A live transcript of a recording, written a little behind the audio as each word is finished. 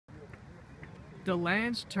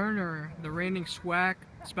DeLance Turner, the reigning SWAC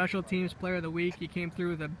Special Teams Player of the Week, he came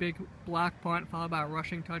through with a big block punt followed by a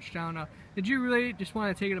rushing touchdown. Did you really just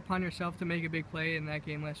want to take it upon yourself to make a big play in that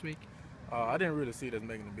game last week? I didn't really see it as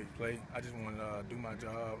making a big play. I just wanted to do my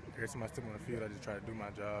job. Every time I step on the field, I just try to do my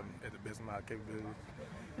job at the best of my capability.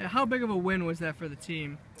 How big of a win was that for the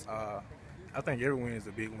team? I think every win is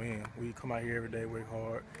a big win. We come out here every day, work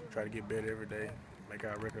hard, try to get better every day, make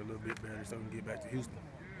our record a little bit better so we can get back to Houston.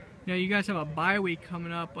 You guys have a bye week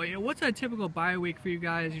coming up. What's a typical bye week for you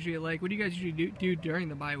guys usually like? What do you guys usually do during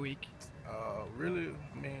the bye week? Really,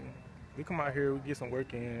 I mean, we come out here, we get some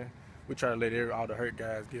work in. We try to let all the hurt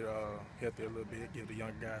guys get healthy a little bit, give the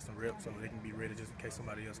young guys some reps so they can be ready just in case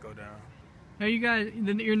somebody else go down. Now you guys,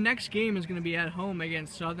 your next game is going to be at home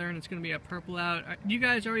against Southern. It's going to be a purple out. Do you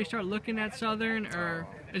guys already start looking at Southern, or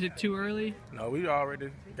is it too early? No, we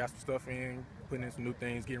already got some stuff in, putting in some new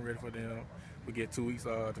things, getting ready for them. We get 2 weeks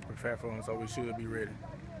to prepare for them, so we should be ready.